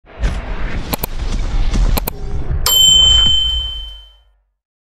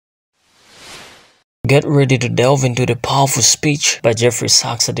Get ready to delve into the powerful speech by Jeffrey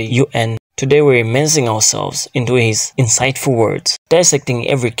Sachs at the UN. Today we're immersing ourselves into his insightful words, dissecting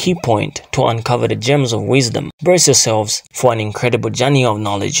every key point to uncover the gems of wisdom. Brace yourselves for an incredible journey of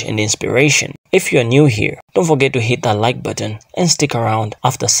knowledge and inspiration. If you're new here, don't forget to hit that like button and stick around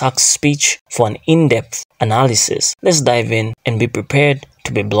after Sachs' speech for an in-depth analysis. Let's dive in and be prepared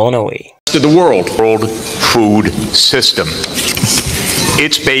to be blown away. To the world food system.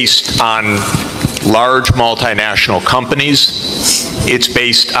 It's based on large multinational companies. It's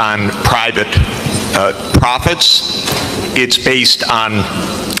based on private profits. It's based on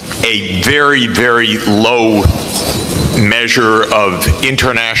a very, very low measure of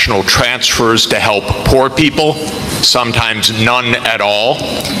international transfers to help poor people, sometimes none at all.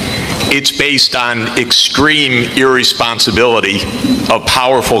 It's based on extreme irresponsibility of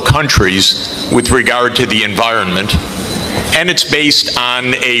powerful countries with regard to the environment. And it's based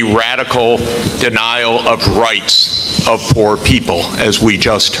on a radical denial of rights of poor people, as we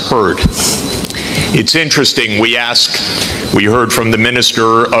just heard. It's interesting, we heard from the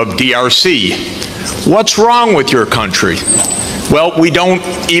Minister of DRC, what's wrong with your country? Well, we don't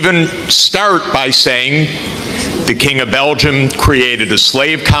even start by saying the King of Belgium created a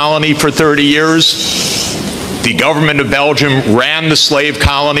slave colony for 30 years. The government of Belgium ran the slave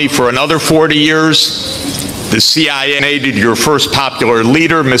colony for another 40 years. The CIA nominated your first popular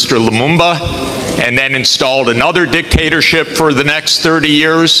leader, Mr. Lumumba, and then installed another dictatorship for the next 30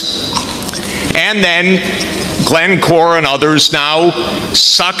 years. And then Glencore and others now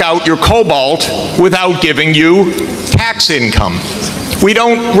suck out your cobalt without giving you tax income. We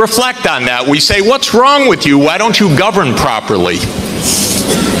don't reflect on that. We say, what's wrong with you? Why don't you govern properly?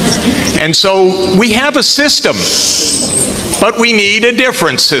 And so we have a system, but we need a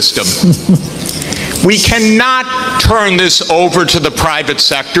different system. We cannot turn this over to the private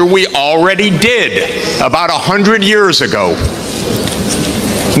sector. We already did about 100 years ago.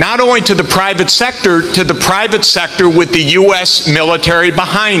 Not only to the private sector with the U.S. military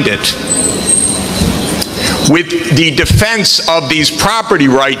behind it, with the defense of these property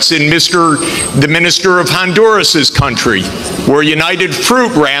rights in the Minister of Honduras's country, where United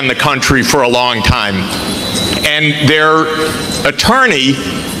Fruit ran the country for a long time. And their attorney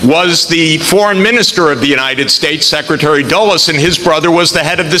was the foreign minister of the United States, Secretary Dulles, and his brother was the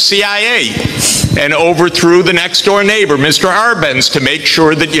head of the CIA and overthrew the next door neighbor, Mr. Arbenz, to make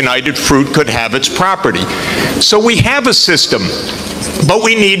sure that United Fruit could have its property. So we have a system, but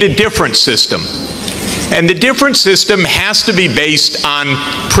we need a different system. And the different system has to be based on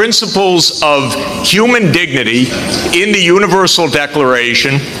principles of human dignity in the Universal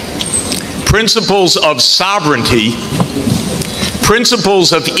Declaration, principles of sovereignty,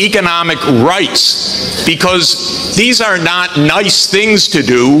 principles of economic rights, because these are not nice things to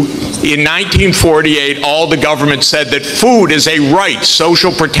do. In 1948, all the government said that food is a right,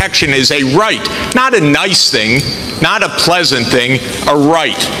 social protection is a right, not a nice thing, not a pleasant thing, a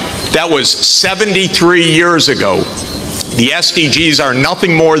right. That was 73 years ago. The SDGs are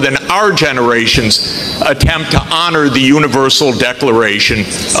nothing more than our generation's attempt to honor the Universal Declaration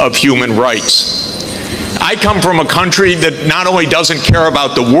of Human Rights. I come from a country that not only doesn't care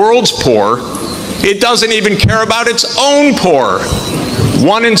about the world's poor, it doesn't even care about its own poor.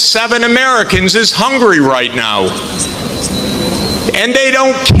 1 in 7 Americans is hungry right now. And they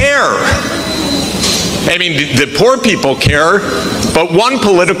don't care. I mean, the poor people care, but one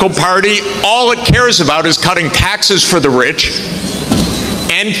political party, all it cares about is cutting taxes for the rich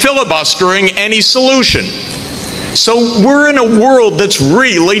and filibustering any solution. So we're in a world that's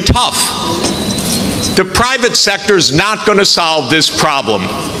really tough. The private sector is not going to solve this problem.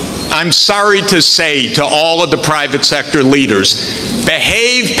 I'm sorry to say to all of the private sector leaders,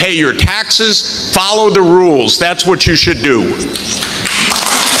 behave, pay your taxes, follow the rules. That's what you should do.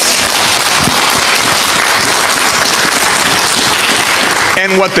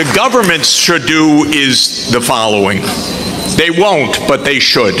 And what the governments should do is the following. They won't, but they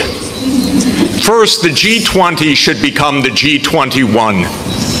should. First, the G20 should become the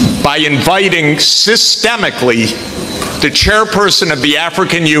G21 by inviting systemically the chairperson of the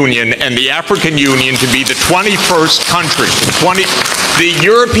African Union and the African Union to be the 21st country. The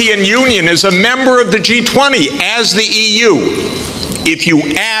European Union is a member of the G20 as the EU. If you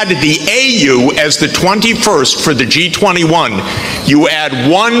add the AU as the 21st for the G21, you add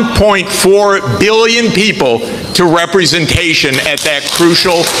 1.4 billion people to representation at that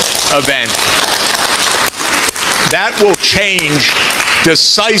crucial event. That will change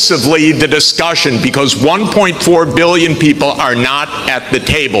decisively the discussion, because 1.4 billion people are not at the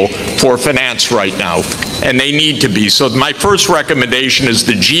table for finance right now, and they need to be. So my first recommendation is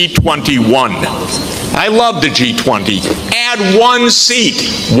the G21. I love the G20. Add one seat,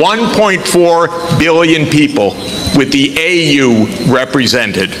 1.4 billion people with the AU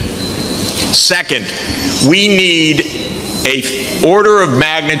represented. Second, we need an order of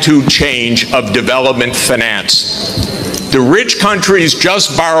magnitude change of development finance. The rich countries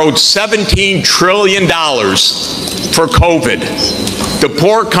just borrowed $17 trillion for COVID. The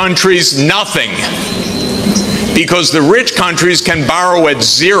poor countries, nothing. Because the rich countries can borrow at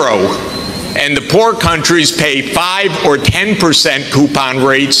zero, and the poor countries pay 5 or 10% coupon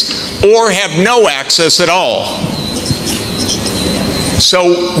rates or have no access at all.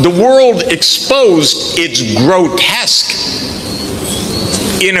 So the world exposed its grotesque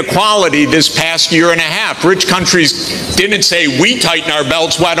inequality this past year and a half. Rich countries didn't say, we tighten our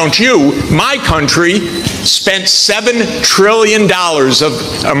belts, why don't you? My country spent $7 trillion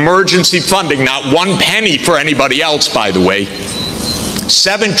of emergency funding, not one penny for anybody else, by the way.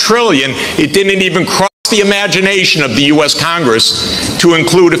 $7 trillion, it didn't even cross the imagination of the US Congress to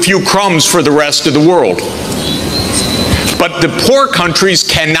include a few crumbs for the rest of the world. But the poor countries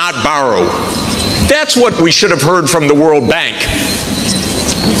cannot borrow. That's what we should have heard from the World Bank.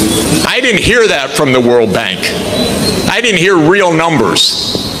 I didn't hear that from the World Bank. I didn't hear real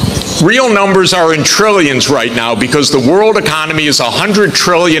numbers. Real numbers are in trillions right now because the world economy is $100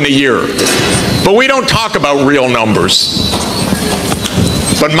 trillion a year. But we don't talk about real numbers.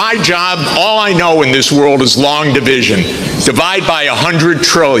 But my job, all I know in this world is long division. Divide by 100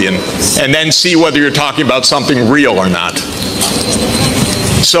 trillion and then see whether you're talking about something real or not.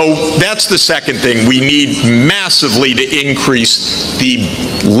 So that's the second thing. We need massively to increase the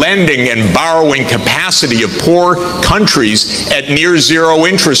lending and borrowing capacity of poor countries at near zero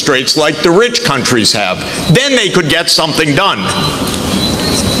interest rates like the rich countries have. Then they could get something done.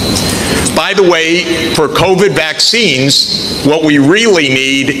 By the way, for COVID vaccines, what we really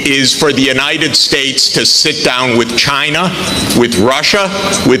need is for the United States to sit down with China, with Russia,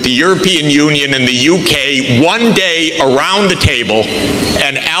 with the European Union and the UK one day around the table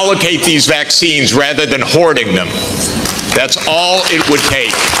and allocate these vaccines rather than hoarding them. That's all it would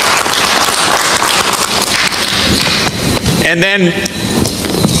take. And then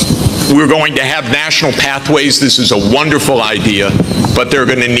we're going to have national pathways. This is a wonderful idea, but they're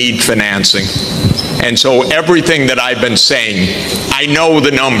going to need financing. And so everything that I've been saying, I know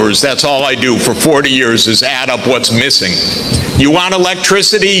the numbers. That's all I do for 40 years is add up what's missing. You want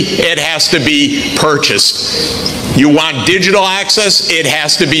electricity? It has to be purchased. You want digital access? It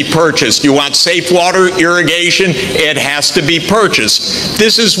has to be purchased. You want safe water irrigation? It has to be purchased.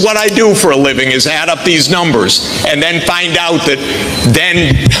 This is what I do for a living, is add up these numbers and then find out that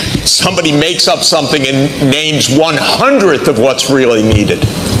then somebody makes up something and names 1/100th of what's really needed.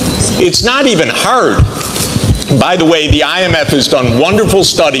 It's not even hard. By the way, the IMF has done wonderful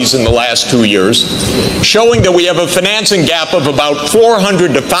studies in the last 2 years showing that we have a financing gap of about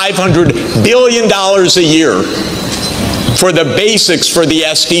 $400 to $500 billion a year for the basics for the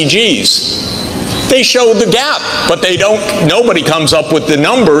SDGs. They show the gap, but nobody comes up with the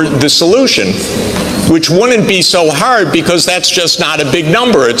number, the solution, which wouldn't be so hard because that's just not a big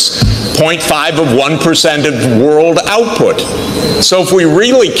number. It's 0.5 of 1% of world output. So if we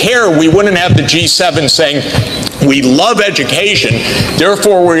really care, we wouldn't have the G7 saying, we love education,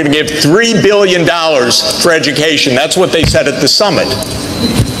 therefore we're going to give $3 billion for education. That's what they said at the summit.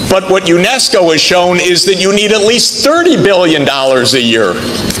 But what UNESCO has shown is that you need at least $30 billion a year.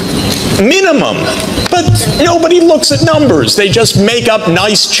 Minimum. But nobody looks at numbers. They just make up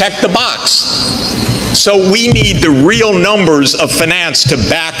nice check the box. So we need the real numbers of finance to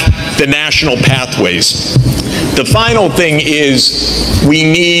back the national pathways. The final thing is we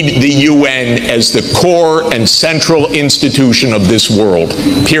need the UN as the core and central institution of this world,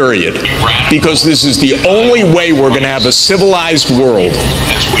 period. Because this is the only way we're going to have a civilized world,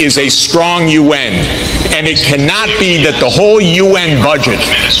 is a strong UN. And it cannot be that the whole UN budget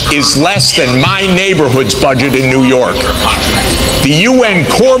is less than my neighborhood's budget in New York. The UN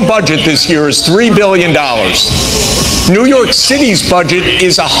core budget this year is $3 billion. New York City's budget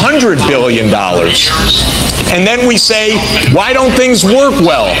is $100 billion. And then we say, why don't things work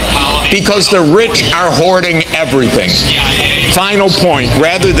well? Because the rich are hoarding everything. Final point,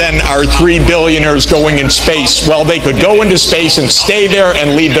 rather than our 3 billionaires going in space, well, they could go into space and stay there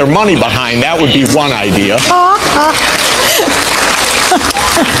and leave their money behind. That would be one idea.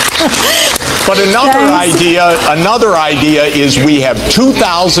 But another idea is we have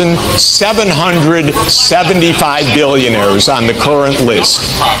 2,775 billionaires on the current list.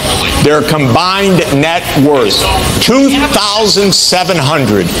 Their combined net worth,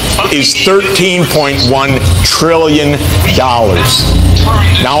 2,700, is $13.1 trillion.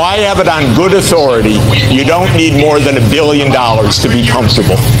 Now, I have it on good authority, you don't need more than $1 billion to be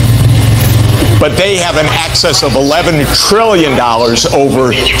comfortable. But they have an excess of $11 trillion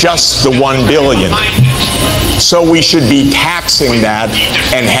over just the $1 billion. So we should be taxing that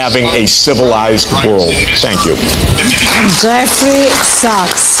and having a civilized world. Thank you. Jeffrey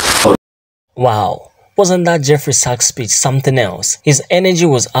Sachs. Wow. Wasn't that Jeffrey Sachs' speech something else? His energy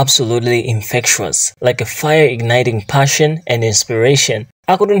was absolutely infectious, like a fire igniting passion and inspiration.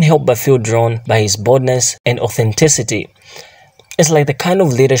 I couldn't help but feel drawn by his boldness and authenticity. It's like the kind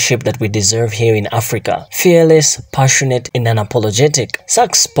of leadership that we deserve here in Africa. Fearless, passionate, and unapologetic.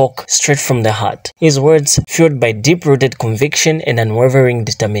 Sachs spoke straight from the heart. His words fueled by deep-rooted conviction and unwavering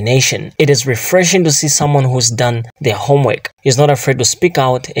determination. It is refreshing to see someone who's done their homework. He's not afraid to speak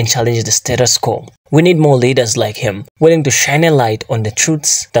out and challenge the status quo. We need more leaders like him, willing to shine a light on the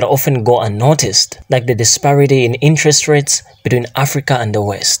truths that often go unnoticed, like the disparity in interest rates between Africa and the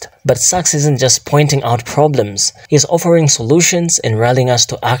West. But Sachs isn't just pointing out problems, he's offering solutions and rallying us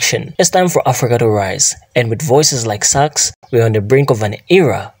to action. It's time for Africa to rise, and with voices like Sachs, we're on the brink of an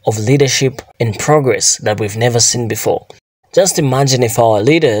era of leadership and progress that we've never seen before. Just imagine if our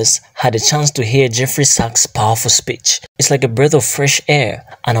leaders had a chance to hear Jeffrey Sachs' powerful speech. It's like a breath of fresh air,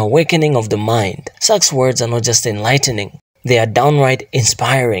 an awakening of the mind. Sachs' words are not just enlightening, they are downright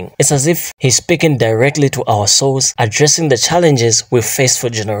inspiring. It's as if he's speaking directly to our souls, addressing the challenges we've faced for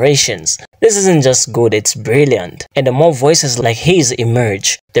generations. This isn't just good, it's brilliant. And the more voices like his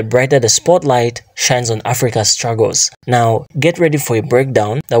emerge, the brighter the spotlight shines on Africa's struggles. Now, get ready for a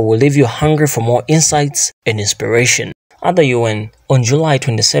breakdown that will leave you hungry for more insights and inspiration. At the UN, on July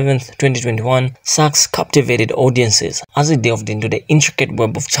 27, 2021, Sachs captivated audiences as he delved into the intricate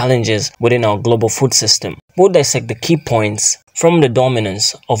web of challenges within our global food system. We'll dissect the key points from the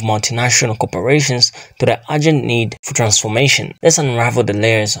dominance of multinational corporations to the urgent need for transformation. Let's unravel the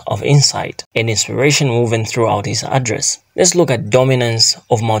layers of insight and inspiration woven throughout his address. Let's look at dominance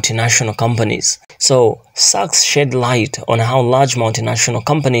of multinational companies. So, Sachs shed light on how large multinational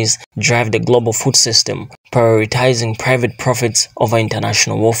companies drive the global food system, prioritizing private profits over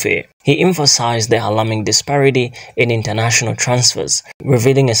international warfare. He emphasized the alarming disparity in international transfers,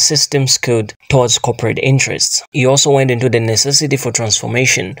 revealing a system skewed towards corporate interests. He also went into the necessity for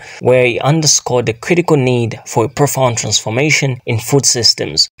transformation, where he underscored the critical need for a profound transformation in food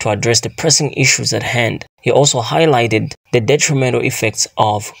systems to address the pressing issues at hand. He also highlighted the detrimental effects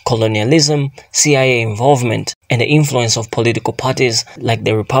of colonialism, CIA involvement, and the influence of political parties like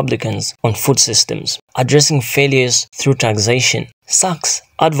the Republicans on food systems. Addressing failures through taxation. Sachs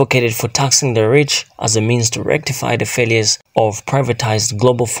advocated for taxing the rich as a means to rectify the failures of privatized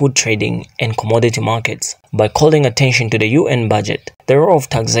global food trading and commodity markets. By calling attention to the UN budget, the role of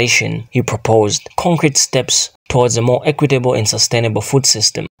taxation, he proposed concrete steps towards a more equitable and sustainable food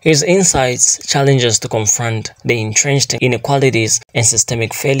system. His insights challenge us to confront the entrenched inequalities and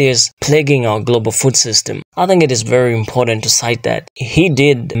systemic failures plaguing our global food system. I think it is very important to cite that he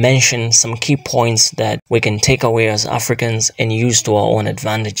did mention some key points that we can take away as Africans and use to our own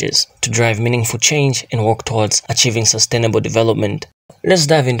advantages to drive meaningful change and work towards achieving sustainable development. Let's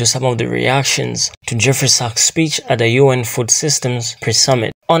dive into some of the reactions to Jeffrey Sachs' speech at the UN Food Systems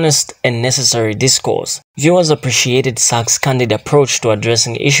Pre-Summit. Honest and necessary discourse. Viewers appreciated Sachs' candid approach to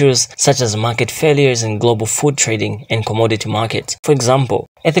addressing issues such as market failures in global food trading and commodity markets. For example,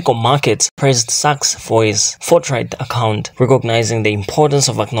 Ethical Markets praised Sachs for his forthright account, recognizing the importance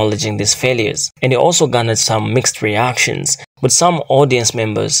of acknowledging these failures. And he also garnered some mixed reactions, with some audience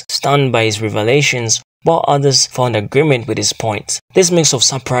members stunned by his revelations, while others found agreement with his points. This mix of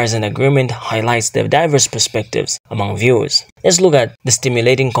surprise and agreement highlights the diverse perspectives among viewers. Let's look at the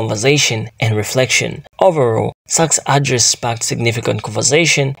stimulating conversation and reflection. Overall, Sachs' address sparked significant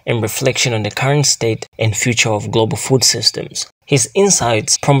conversation and reflection on the current state and future of global food systems. His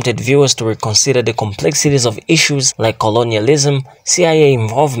insights prompted viewers to reconsider the complexities of issues like colonialism, CIA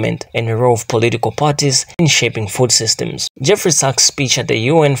involvement, and the role of political parties in shaping food systems. Jeffrey Sachs' speech at the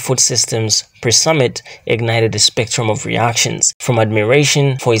UN Food Systems Pre-Summit ignited a spectrum of reactions, from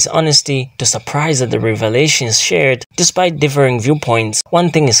admiration for his honesty to surprise at the revelations shared. Despite differing viewpoints, one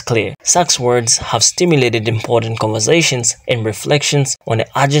thing is clear: Sachs' words have stimulated important conversations and reflections on the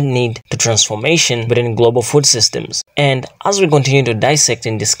urgent need to transformation within global food systems. And as we continue to dissect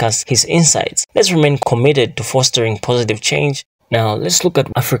and discuss his insights, let's remain committed to fostering positive change Now, let's look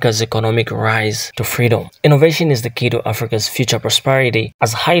at Africa's economic rise to freedom. Innovation is the key to Africa's future prosperity,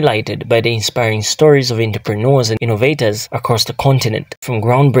 as highlighted by the inspiring stories of entrepreneurs and innovators across the continent. From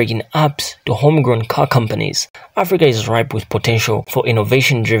groundbreaking apps to homegrown car companies, Africa is ripe with potential for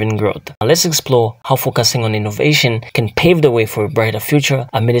innovation-driven growth. Now, let's explore how focusing on innovation can pave the way for a brighter future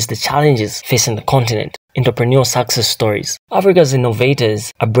amidst the challenges facing the continent. Entrepreneur success stories. Africa's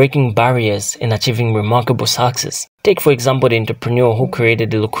innovators are breaking barriers and achieving remarkable success. Take, for example, the entrepreneur who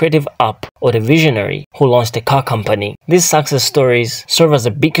created the lucrative app or the visionary who launched a car company. These success stories serve as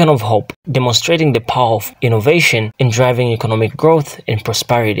a beacon of hope, demonstrating the power of innovation in driving economic growth and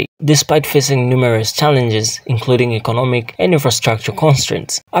prosperity. Despite facing numerous challenges, including economic and infrastructure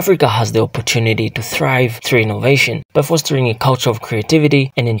constraints, Africa has the opportunity to thrive through innovation. By fostering a culture of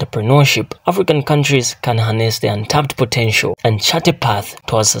creativity and entrepreneurship, African countries can harness their untapped potential and chart a path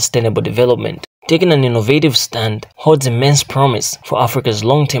towards sustainable development. Taking an innovative stand holds immense promise for Africa's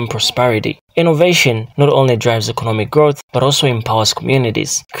long-term prosperity. Innovation not only drives economic growth but also empowers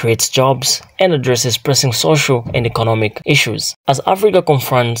communities, creates jobs, and addresses pressing social and economic issues. As Africa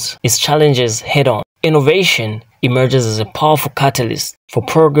confronts its challenges head-on, innovation emerges as a powerful catalyst for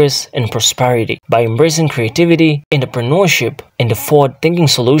progress and prosperity. By embracing creativity, entrepreneurship, and the forward-thinking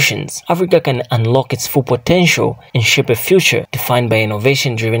solutions, Africa can unlock its full potential and shape a future defined by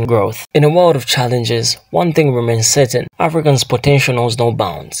innovation-driven growth. In a world of challenges, one thing remains certain: Africa's potential knows no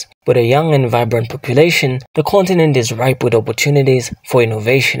bounds. With a young and vibrant population, the continent is ripe with opportunities for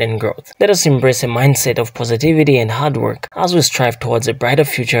innovation and growth. Let us embrace a mindset of positivity and hard work as we strive towards a brighter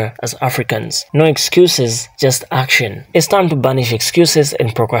future as Africans. No excuses, just action. It's time to banish excuses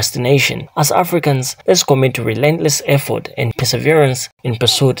and procrastination. As Africans, let's commit to relentless effort and perseverance in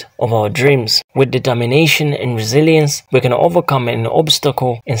pursuit of our dreams. With determination and resilience, we can overcome an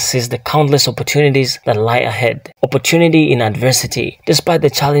obstacle and seize the countless opportunities that lie ahead. Opportunity in adversity. Despite the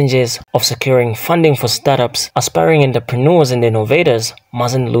challenges of securing funding for startups, aspiring entrepreneurs and innovators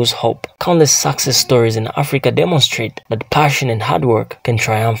mustn't lose hope. Countless success stories in Africa demonstrate that passion and hard work can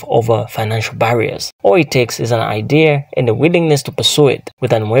triumph over financial barriers. All it takes is an idea and the willingness to pursue it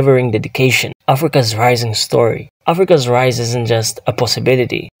with unwavering dedication. Africa's rising story. Africa's rise isn't just a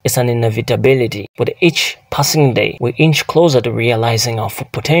possibility, it's an inevitability. With each passing day, we inch closer to realizing our full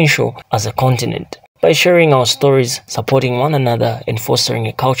potential as a continent. By sharing our stories, supporting one another, and fostering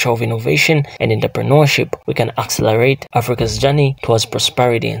a culture of innovation and entrepreneurship, we can accelerate Africa's journey towards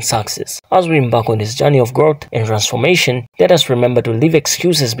prosperity and success. As we embark on this journey of growth and transformation, let us remember to leave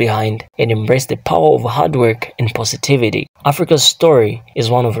excuses behind and embrace the power of hard work and positivity. Africa's story is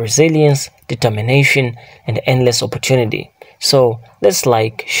one of resilience, determination, and endless opportunity. So, let's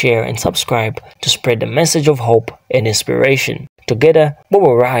like, share, and subscribe to spread the message of hope and inspiration. Together, we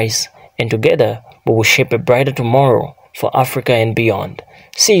will rise, and together, we will shape a brighter tomorrow for Africa and beyond.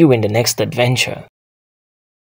 See you in the next adventure.